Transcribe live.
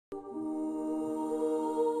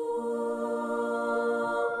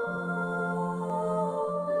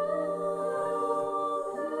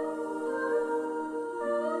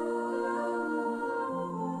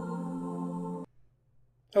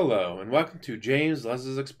Hello, and welcome to James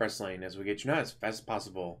Les's Express Lane as we get you out as fast as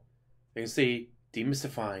possible. You can see,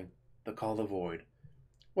 demystifying the call of the void.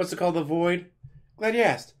 What's the call of the void? Glad you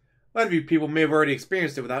asked. A lot of you people may have already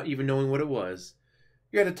experienced it without even knowing what it was.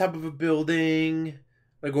 You're at the top of a building,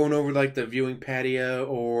 like going over like the viewing patio,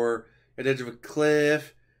 or at the edge of a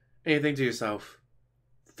cliff, and you think to yourself,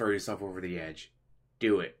 throw yourself over the edge.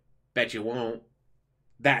 Do it. Bet you won't.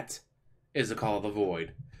 That is the call of the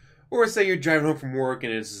void. Or say you're driving home from work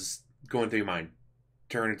and it's just going through your mind.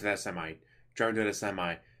 Turn into that semi. Drive into that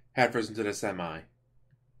semi. Head first into the semi.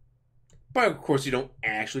 But of course you don't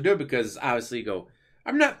actually do it because obviously you go,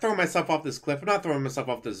 I'm not throwing myself off this cliff. I'm not throwing myself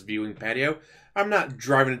off this viewing patio. I'm not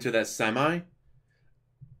driving into that semi.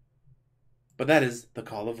 But that is the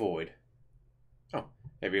call of void. Oh,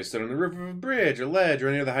 have you stood on the roof of a bridge or ledge or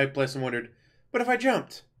any other high place and wondered, what if I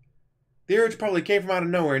jumped? The urge probably came from out of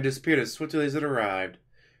nowhere and disappeared as swiftly as it arrived.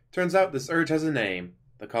 Turns out this urge has a name,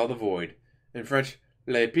 the call of the void. In French,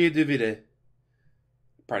 le pied du vide.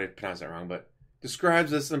 Probably pronounced that wrong, but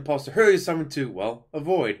describes this impulse to hurl yourself into, well, a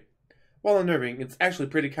void. While unnerving, it's actually a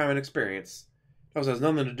pretty common experience. It also has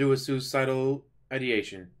nothing to do with suicidal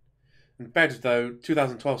ideation. In fact, the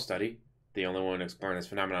 2012 study, the only one exploring this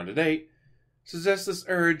phenomenon to date, suggests this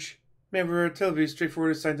urge may have a relatively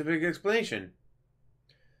straightforward scientific explanation.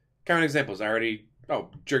 Common examples, I already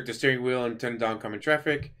jerked the steering wheel and turned down oncoming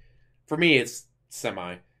traffic. For me, it's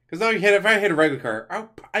semi. Because now if I hit a regular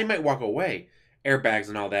car, I might walk away. Airbags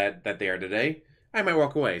and all that they are today, I might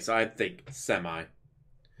walk away. So I think semi.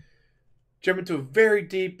 Jump into a very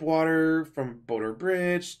deep water from a boat or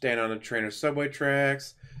bridge, stand on a train or subway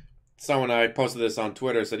tracks. Someone, I posted this on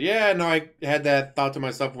Twitter, said, yeah, no, I had that thought to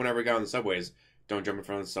myself whenever I got on the subways. Don't jump in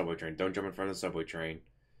front of the subway train. Don't jump in front of the subway train.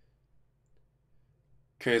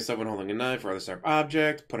 Carry someone holding a knife or other sharp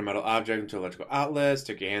object. Put a metal object into electrical outlets.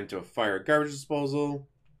 Take your hand to a fire or garbage disposal.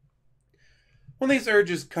 When these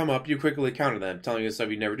urges come up, you quickly counter them, telling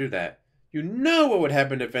yourself you never do that. You know what would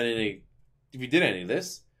happen if you did any of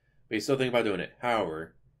this, but you still think about doing it.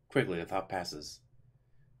 However, quickly the thought passes.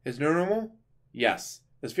 Is it normal? Yes.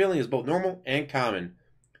 This feeling is both normal and common.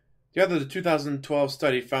 The 2012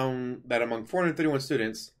 study found that among 431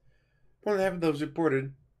 students, more than half of those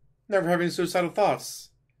reported never having suicidal thoughts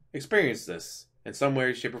experienced this in some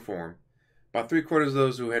way, shape, or form. About 3/4 of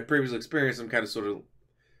those who had previously experienced some kind of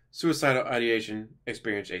suicidal ideation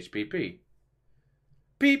experienced HPP.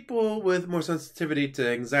 People with more sensitivity to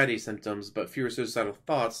anxiety symptoms but fewer suicidal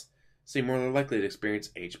thoughts seem more likely to experience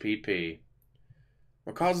HPP.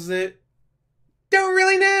 What causes it? Don't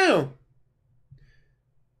really know!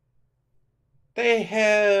 They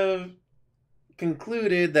have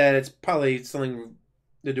concluded that it's probably something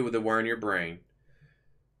to do with the wire in your brain.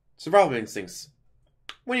 Survival instincts.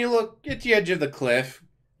 When you look at the edge of the cliff,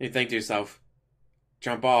 and you think to yourself,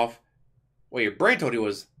 jump off, what your brain told you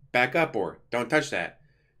was, back up or don't touch that.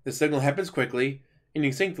 The signal happens quickly, and you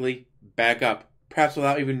instinctively back up, perhaps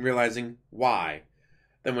without even realizing why.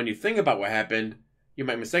 Then when you think about what happened, you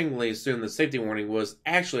might mistakenly assume the safety warning was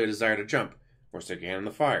actually a desire to jump, or stick your hand in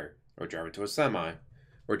the fire, or drive into a semi,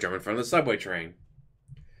 or jump in front of the subway train.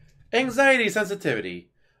 Anxiety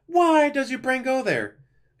sensitivity. Why does your brain go there?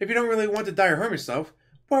 If you don't really want to die or harm yourself,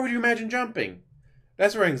 why would you imagine jumping?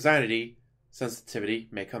 That's where anxiety sensitivity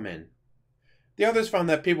may come in. The others found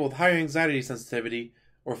that people with higher anxiety sensitivity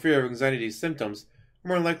or fear of anxiety symptoms are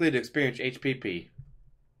more likely to experience HPP.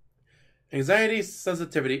 Anxiety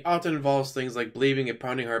sensitivity often involves things like believing a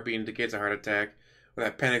pounding heartbeat indicates a heart attack, or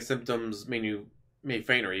that panic symptoms mean you may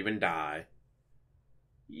faint or even die.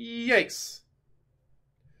 Yikes.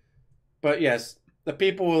 But yes, the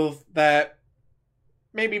people that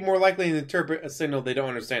may be more likely to interpret a signal they don't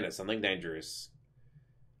understand as something dangerous.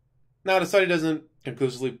 Now, the study doesn't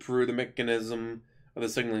conclusively prove the mechanism of the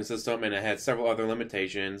signaling system, and it had several other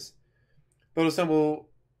limitations. Though the sample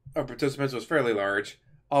of participants was fairly large,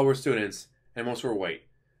 all were students, and most were white.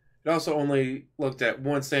 It also only looked at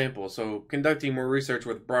one sample, so conducting more research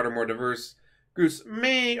with broader, more diverse groups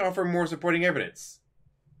may offer more supporting evidence.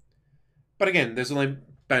 But again, there's only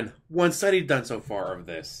been one study done so far of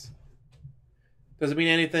this. Does it mean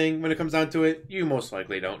anything? When it comes down to it, you most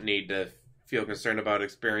likely don't need to feel concerned about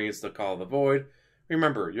experiencing the call of the void.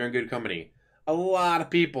 Remember, you're in good company. A lot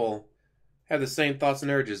of people have the same thoughts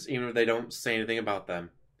and urges, even if they don't say anything about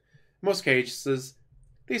them. In most cases,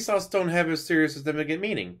 these thoughts don't have a serious significant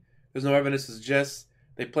meaning. There's no evidence to suggest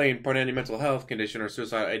they play in part in any mental health condition or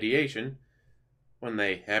suicidal ideation when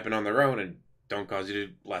they happen on their own and don't cause you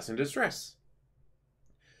to lasting distress.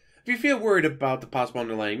 If you feel worried about the possible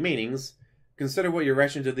underlying meanings, consider what your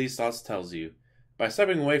reaction to these thoughts tells you. By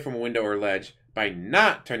stepping away from a window or ledge, by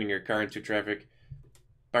not turning your car into traffic,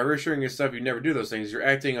 By reassuring yourself you never do those things, you're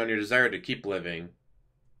acting on your desire to keep living.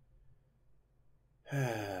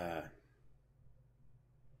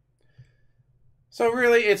 So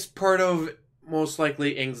really, it's part of, most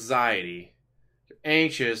likely, anxiety. You're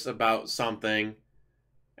anxious about something,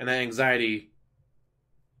 and that anxiety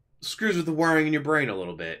screws with the wiring in your brain a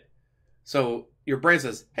little bit. So your brain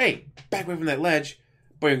says, hey, back away from that ledge.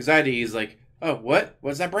 But your anxiety is like, oh, what?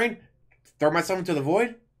 What's that, brain? Throw myself into the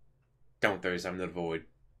void? Don't throw yourself into the void.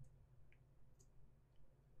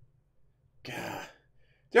 God.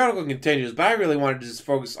 The article continues, but I really wanted to just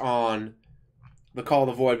focus on the call of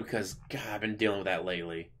the void because, God, I've been dealing with that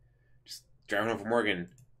lately. Just driving home from work and,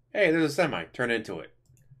 hey, there's a semi. Turn into it.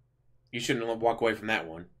 You shouldn't walk away from that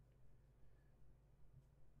one.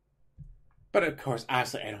 But, of course,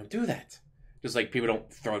 obviously, I don't do that. Just like people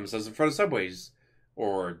don't throw themselves in front of subways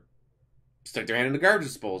or stick their hand in the garbage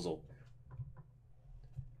disposal.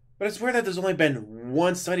 But it's weird that there's only been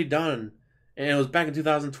one study done, and it was back in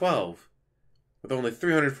 2012, with only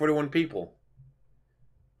 341 people.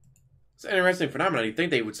 It's an interesting phenomenon. You'd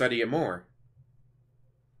think they would study it more.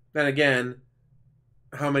 Then again,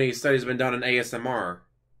 how many studies have been done in ASMR?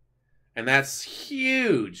 And that's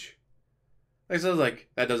huge. Like, so like,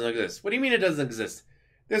 that doesn't exist. What do you mean it doesn't exist?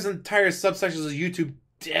 There's entire subsections of YouTube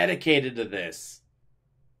dedicated to this.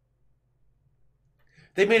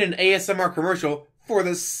 They made an ASMR commercial for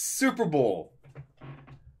the Super Bowl.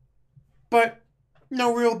 But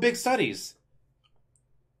no real big studies.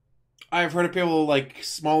 I've heard of people like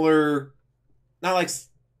smaller, not like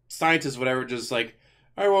scientists, whatever, just like,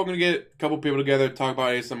 all right, well, we're going to get a couple people together, talk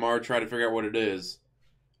about ASMR, try to figure out what it is.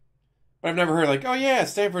 But I've never heard like, oh yeah,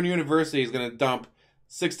 Stanford University is going to dump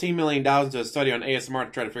 $16 million into a study on ASMR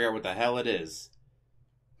to try to figure out what the hell it is.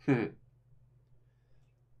 I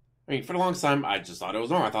mean, for the longest time, I just thought it was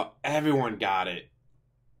normal. I thought everyone got it.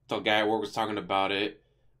 Until a guy at work was talking about it.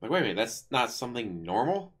 Like, wait a minute, that's not something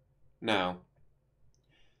normal? No.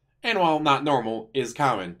 And while not normal, is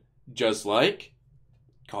common. Just like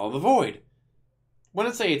Call of the Void.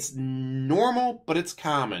 Wouldn't say it's normal, but it's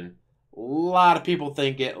common. A lot of people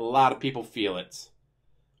think it, a lot of people feel it.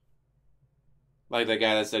 Like that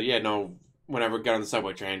guy that said, yeah, no, whenever I get on the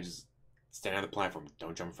subway train, just stand on the platform.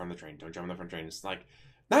 Don't jump in front of the train. Don't jump in front of the train. It's like,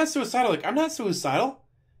 not suicidal. Like, I'm not suicidal.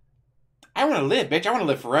 I want to live, bitch. I want to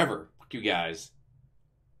live forever. Fuck you guys.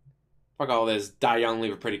 Fuck all this. Die young,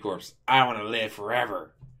 leave a pretty corpse. I want to live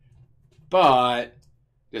forever. But,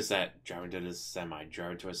 just that, driving to a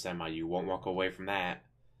semi, you won't walk away from that.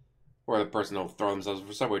 Or the person will throw themselves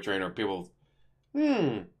for a subway train, or people,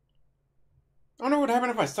 I wonder what would happen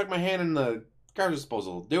if I stuck my hand in the garbage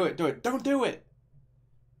disposal. Do it. Don't do it.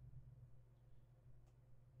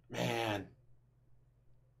 Man.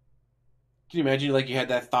 Can you imagine, like, you had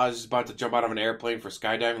that thought, just about to jump out of an airplane for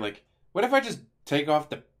skydiving? Like, what if I just take off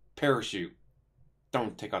the parachute?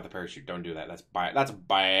 Don't take off the parachute. Don't do that. That's bad. That's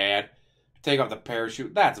bad. Take off the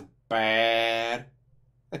parachute. That's bad.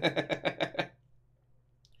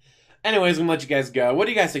 Anyways, I'm going to let you guys go. What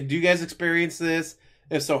do you guys think? Do you guys experience this?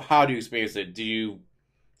 If so, how do you experience it? Do you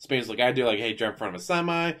experience like I do, like, hey, jump in front of a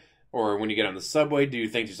semi? Or when you get on the subway, do you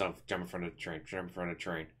think to yourself, jump in front of a train, jump in front of a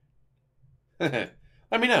train?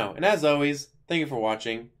 Let me know. And as always, thank you for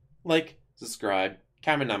watching. Like, subscribe,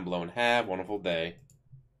 comment down below, and have a wonderful day.